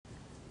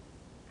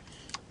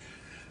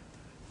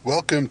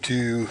Welcome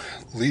to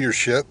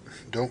Leadership.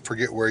 Don't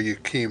forget where you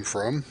came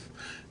from.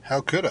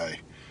 How could I?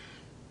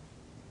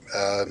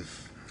 Uh,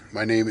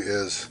 my name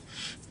is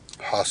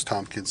Haas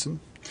Tompkinson.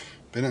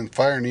 Been in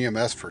fire and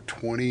EMS for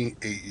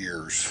 28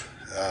 years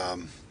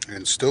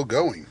and still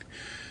going.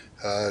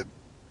 Uh,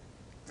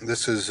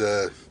 this is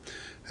a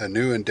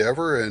new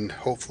endeavor, and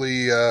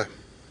hopefully,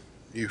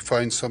 you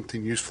find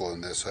something useful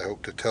in this. I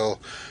hope to tell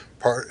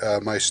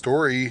my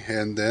story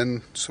and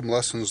then some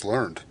lessons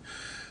learned.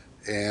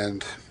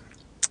 And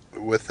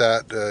with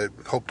that,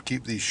 hope to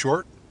keep these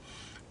short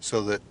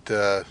so that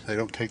they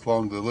don't take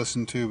long to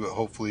listen to, but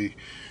hopefully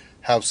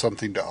have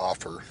something to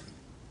offer.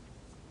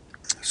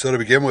 So, to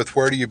begin with,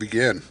 where do you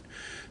begin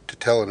to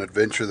tell an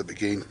adventure that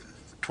began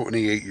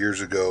 28 years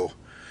ago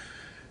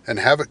and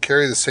have it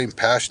carry the same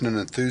passion and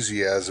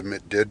enthusiasm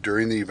it did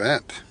during the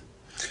event?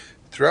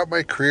 Throughout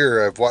my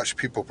career, I've watched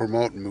people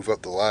promote and move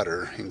up the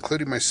ladder,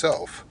 including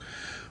myself.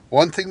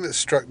 One thing that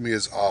struck me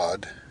as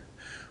odd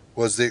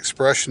was the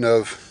expression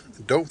of,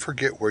 "Don't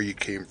forget where you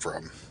came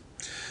from."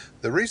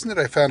 The reason that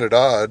I found it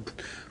odd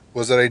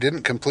was that I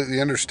didn't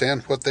completely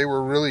understand what they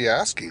were really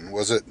asking.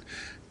 Was it,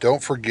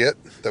 "Don't forget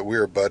that we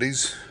are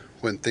buddies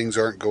when things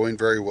aren't going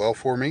very well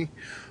for me,"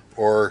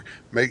 or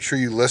 "Make sure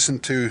you listen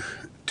to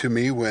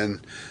me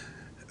when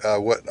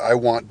what I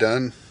want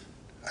done,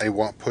 I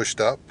want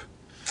pushed up"?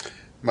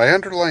 My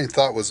underlying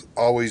thought was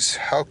always,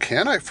 how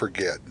can I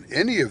forget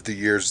any of the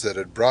years that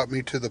had brought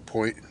me to the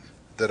point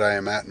that I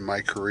am at in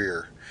my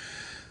career?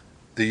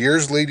 The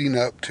years leading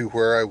up to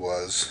where I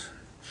was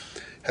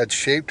had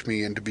shaped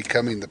me into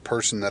becoming the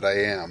person that I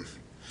am.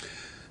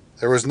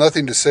 There was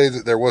nothing to say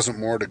that there wasn't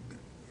more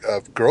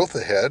of growth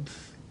ahead,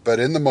 but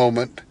in the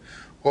moment,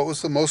 what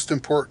was the most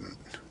important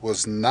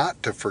was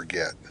not to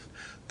forget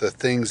the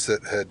things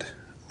that had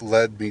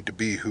led me to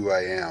be who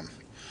I am.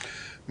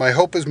 My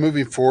hope is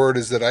moving forward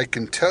is that I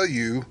can tell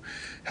you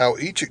how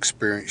each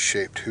experience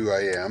shaped who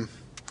I am,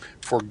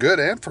 for good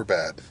and for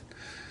bad.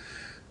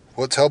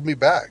 What's held me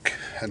back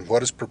and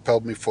what has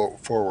propelled me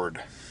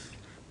forward.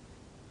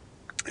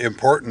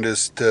 Important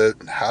is to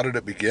how did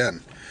it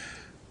begin?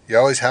 You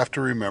always have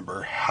to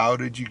remember, how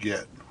did you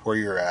get where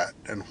you're at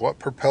and what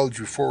propelled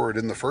you forward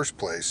in the first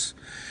place?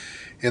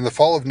 In the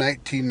fall of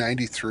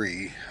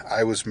 1993,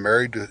 I was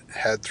married,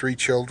 had 3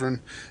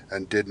 children,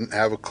 and didn't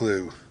have a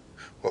clue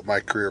what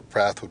my career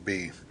path would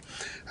be.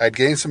 I'd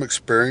gained some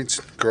experience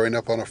growing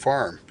up on a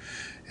farm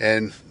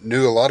and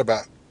knew a lot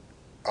about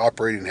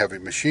operating heavy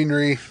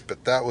machinery,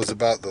 but that was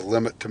about the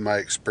limit to my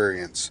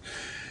experience.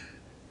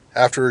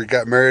 After we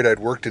got married, I'd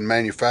worked in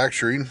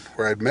manufacturing,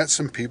 where I'd met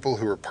some people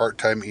who were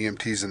part-time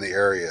EMTs in the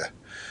area.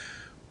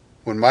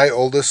 When my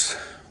oldest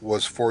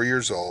was 4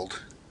 years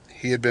old,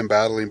 he had been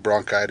battling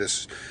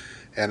bronchitis,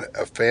 and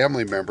a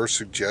family member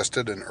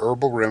suggested an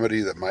herbal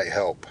remedy that might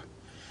help.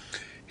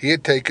 He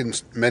had taken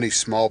many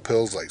small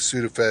pills like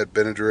Sudafed,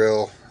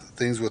 Benadryl,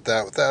 things with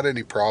that, without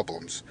any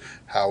problems.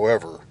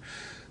 However,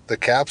 the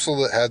capsule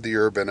that had the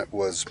herb in it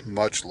was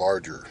much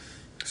larger.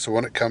 So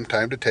when it come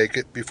time to take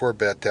it before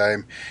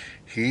bedtime,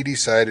 he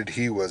decided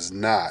he was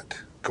not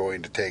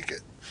going to take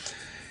it.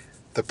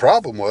 The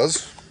problem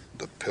was,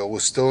 the pill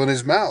was still in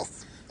his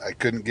mouth. I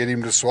couldn't get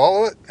him to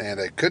swallow it,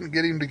 and I couldn't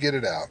get him to get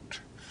it out.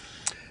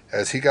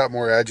 As he got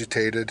more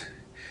agitated,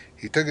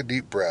 he took a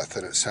deep breath,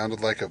 and it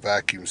sounded like a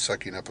vacuum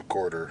sucking up a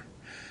quarter.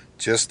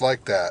 Just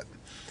like that,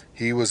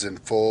 he was in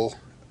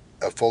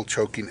a full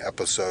choking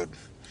episode.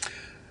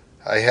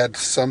 I had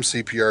some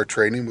CPR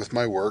training with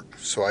my work,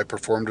 so I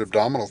performed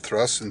abdominal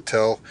thrusts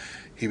until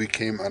he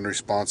became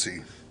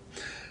unresponsive.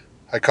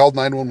 I called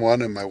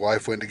 911 and my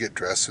wife went to get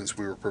dressed since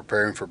we were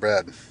preparing for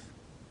bed.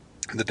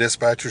 The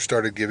dispatcher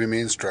started giving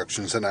me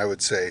instructions, and I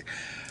would say,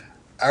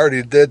 "I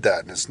already did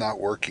that and it's not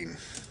working."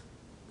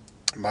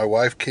 My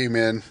wife came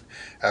in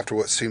after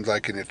what seemed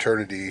like an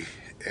eternity,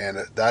 and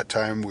at that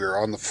time we were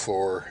on the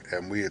floor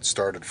and we had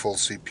started full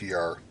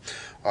CPR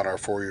on our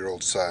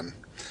 4-year-old son.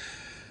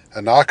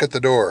 A knock at the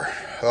door.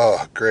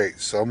 Oh, great,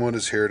 someone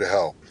is here to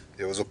help.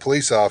 It was a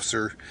police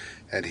officer,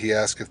 and he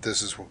asked if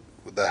this is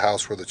the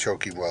house where the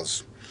choking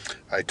was.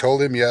 I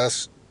told him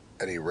yes,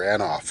 and he ran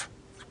off.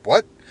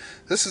 What?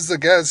 This is the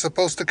guy that's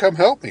supposed to come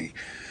help me.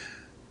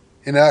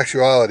 In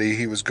actuality,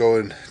 he was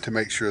going to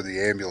make sure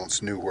the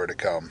ambulance knew where to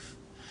come.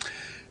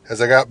 As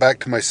I got back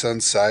to my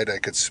son's side, I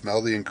could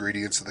smell the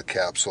ingredients of the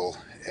capsule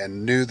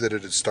and knew that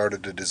it had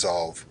started to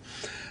dissolve.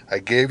 I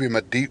gave him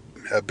a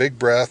big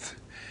breath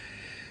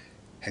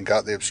and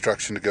got the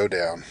obstruction to go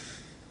down.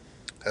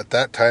 At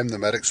that time, the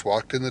medics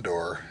walked in the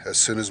door as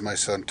soon as my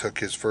son took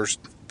his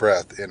first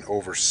breath in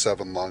over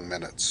 7 long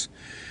minutes.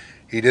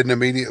 He didn't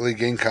immediately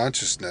gain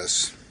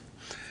consciousness,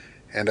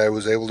 and I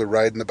was able to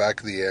ride in the back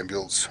of the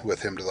ambulance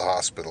with him to the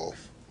hospital.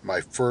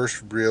 My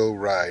first real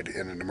ride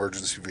in an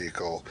emergency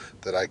vehicle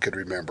that I could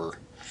remember.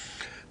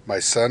 My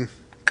son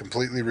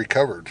completely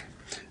recovered,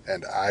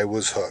 and I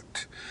was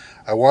hooked.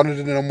 I wanted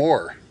to know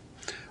more.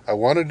 I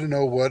wanted to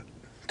know what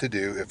to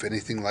do if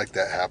anything like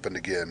that happened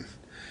again.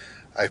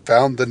 I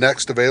found the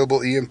next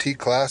available EMT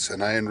class,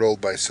 and I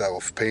enrolled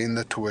myself, paying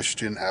the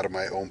tuition out of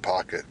my own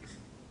pocket.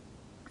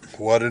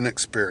 What an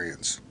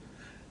experience.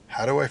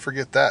 How do I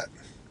forget that?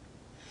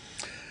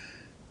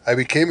 I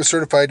became a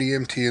certified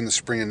EMT in the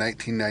spring of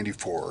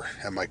 1994,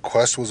 and my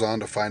quest was on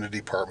to find a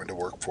department to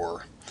work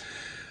for.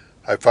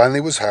 I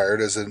finally was hired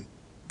as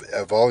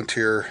a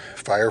volunteer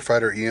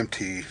firefighter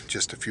EMT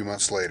just a few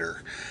months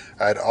later.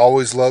 I'd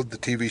always loved the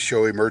TV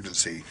show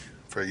Emergency.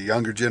 For the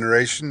younger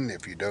generation,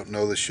 if you don't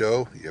know the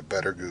show, you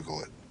better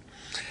Google it.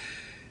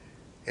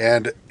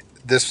 And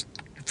this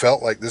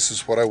felt like this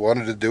is what I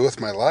wanted to do with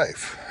my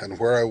life and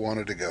where I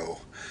wanted to go.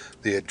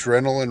 The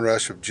adrenaline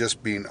rush of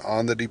just being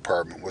on the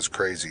department was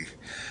crazy.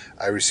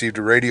 I received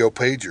a radio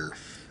pager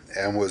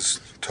and was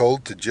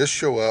told to just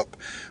show up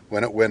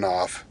when it went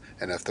off,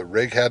 and if the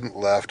rig hadn't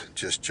left,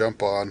 just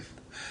jump on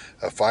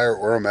a fire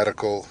or a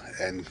medical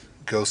and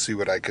go see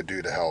what I could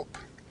do to help.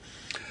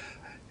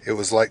 It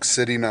was like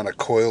sitting on a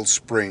coiled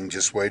spring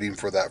just waiting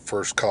for that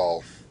first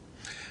call.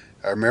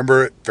 I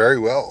remember it very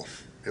well.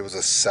 It was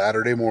a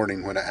Saturday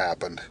morning when it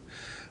happened.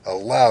 A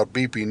loud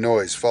beeping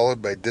noise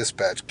followed by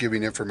dispatch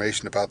giving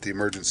information about the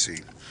emergency.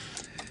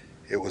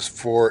 It was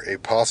for a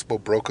possible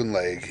broken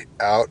leg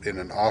out in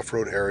an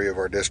off-road area of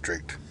our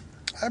district.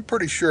 I'm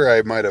pretty sure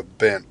I might have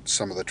bent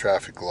some of the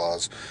traffic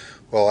laws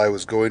while I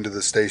was going to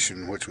the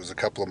station, which was a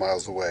couple of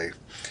miles away,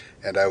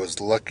 and I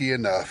was lucky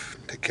enough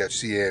to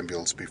catch the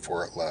ambulance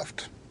before it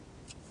left.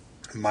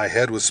 My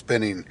head was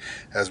spinning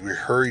as we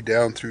hurried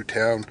down through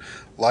town,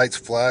 lights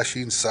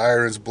flashing,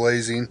 sirens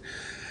blazing.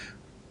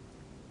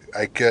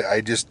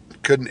 I just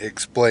couldn't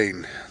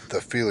explain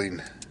the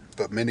feeling,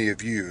 but many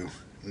of you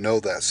know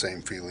that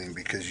same feeling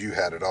because you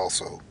had it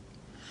also.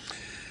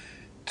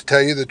 To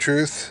tell you the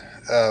truth,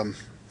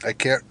 I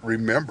can't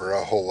remember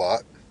a whole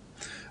lot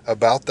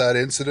about that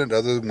incident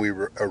other than we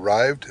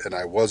arrived and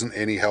I wasn't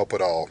any help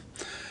at all.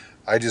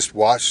 I just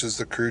watched as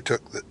the crew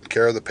took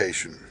care of the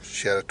patient.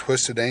 She had a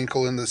twisted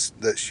ankle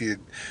that she had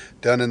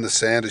done in the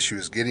sand as she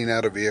was getting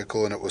out of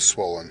vehicle, and it was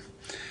swollen,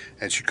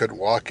 and she couldn't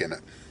walk in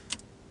it.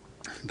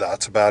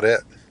 That's about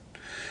it.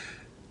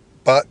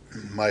 But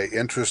my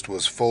interest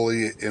was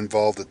fully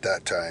involved at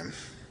that time.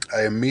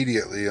 I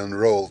immediately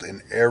enrolled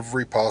in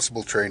every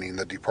possible training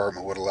the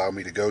department would allow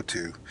me to go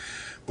to.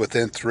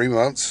 Within 3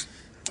 months,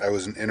 I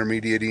was an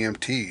intermediate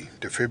EMT,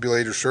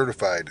 defibrillator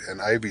certified,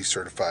 and IV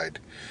certified.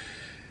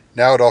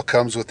 Now it all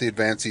comes with the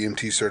advanced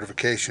EMT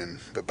certification,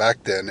 but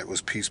back then it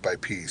was piece by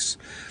piece.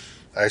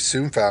 I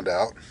soon found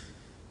out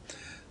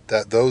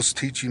that those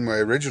teaching my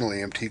original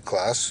EMT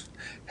class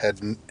had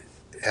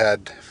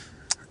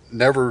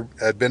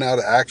been out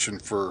of action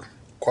for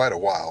quite a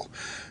while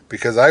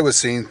because I was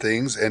seeing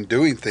things and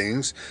doing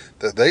things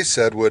that they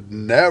said would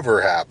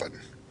never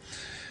happen.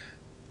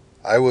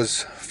 I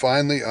was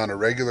finally on a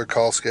regular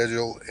call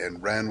schedule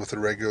and ran with a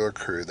regular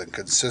crew that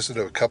consisted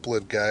of a couple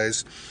of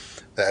guys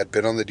that had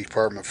been on the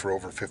department for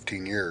over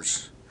 15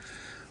 years.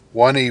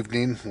 One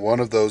evening, one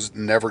of those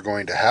never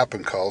going to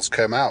happen calls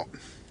came out.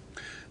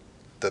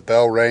 The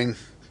bell rang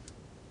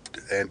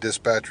and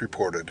dispatch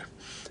reported,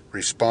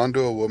 "Respond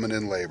to a woman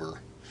in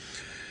labor."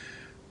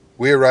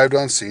 We arrived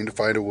on scene to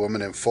find a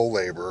woman in full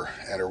labor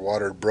and her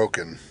water had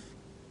broken.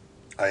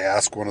 I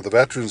asked one of the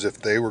veterans if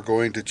they were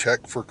going to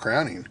check for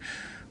crowning,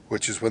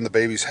 which is when the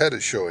baby's head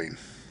is showing.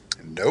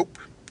 "Nope,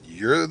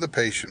 you're the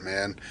patient,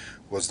 man,"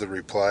 was the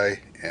reply,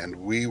 and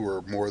we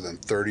were more than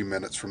 30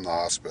 minutes from the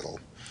hospital.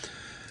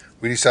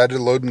 We decided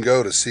to load and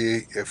go to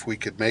see if we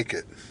could make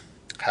it.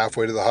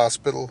 Halfway to the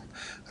hospital,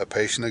 a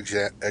patient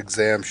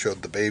exam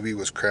showed the baby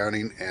was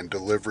crowning and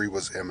delivery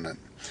was imminent.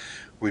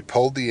 We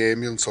pulled the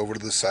ambulance over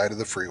to the side of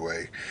the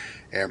freeway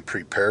and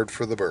prepared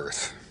for the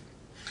birth.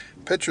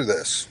 Picture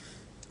this.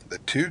 The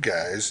two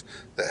guys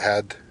that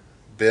had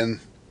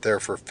been there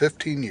for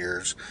 15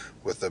 years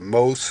with the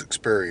most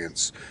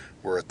experience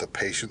were at the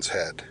patient's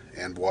head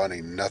and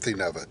wanting nothing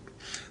of it.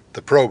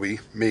 The probie,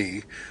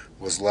 me,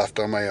 was left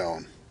on my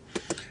own.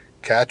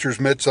 Catcher's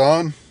mitts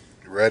on,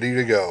 ready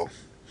to go.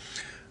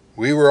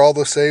 We were all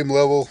the same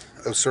level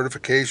of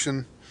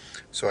certification,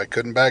 so I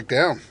couldn't back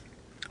down,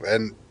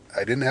 and I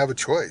didn't have a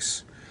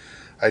choice.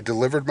 I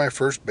delivered my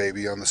first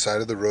baby on the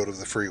side of the road of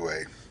the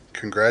freeway.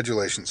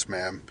 Congratulations,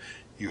 ma'am.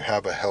 You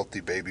have a healthy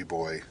baby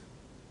boy.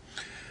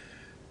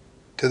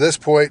 To this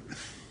point,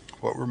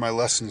 what were my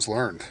lessons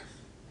learned?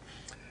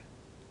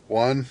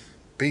 1.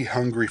 Be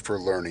hungry for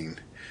learning.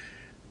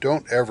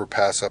 Don't ever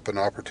pass up an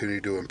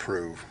opportunity to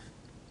improve.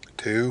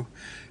 2.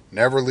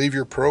 Never leave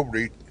your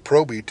probie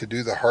to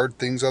do the hard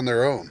things on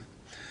their own.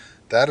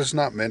 That is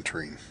not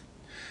mentoring.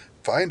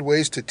 Find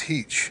ways to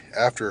teach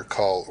after a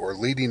call or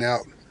leading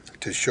out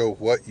to show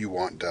what you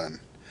want done.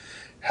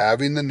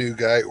 Having the new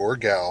guy or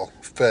gal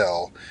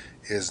fail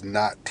is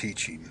not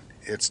teaching,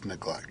 it's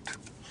neglect.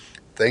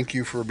 Thank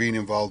you for being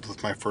involved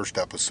with my first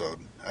episode.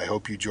 I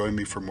hope you join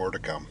me for more to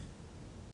come.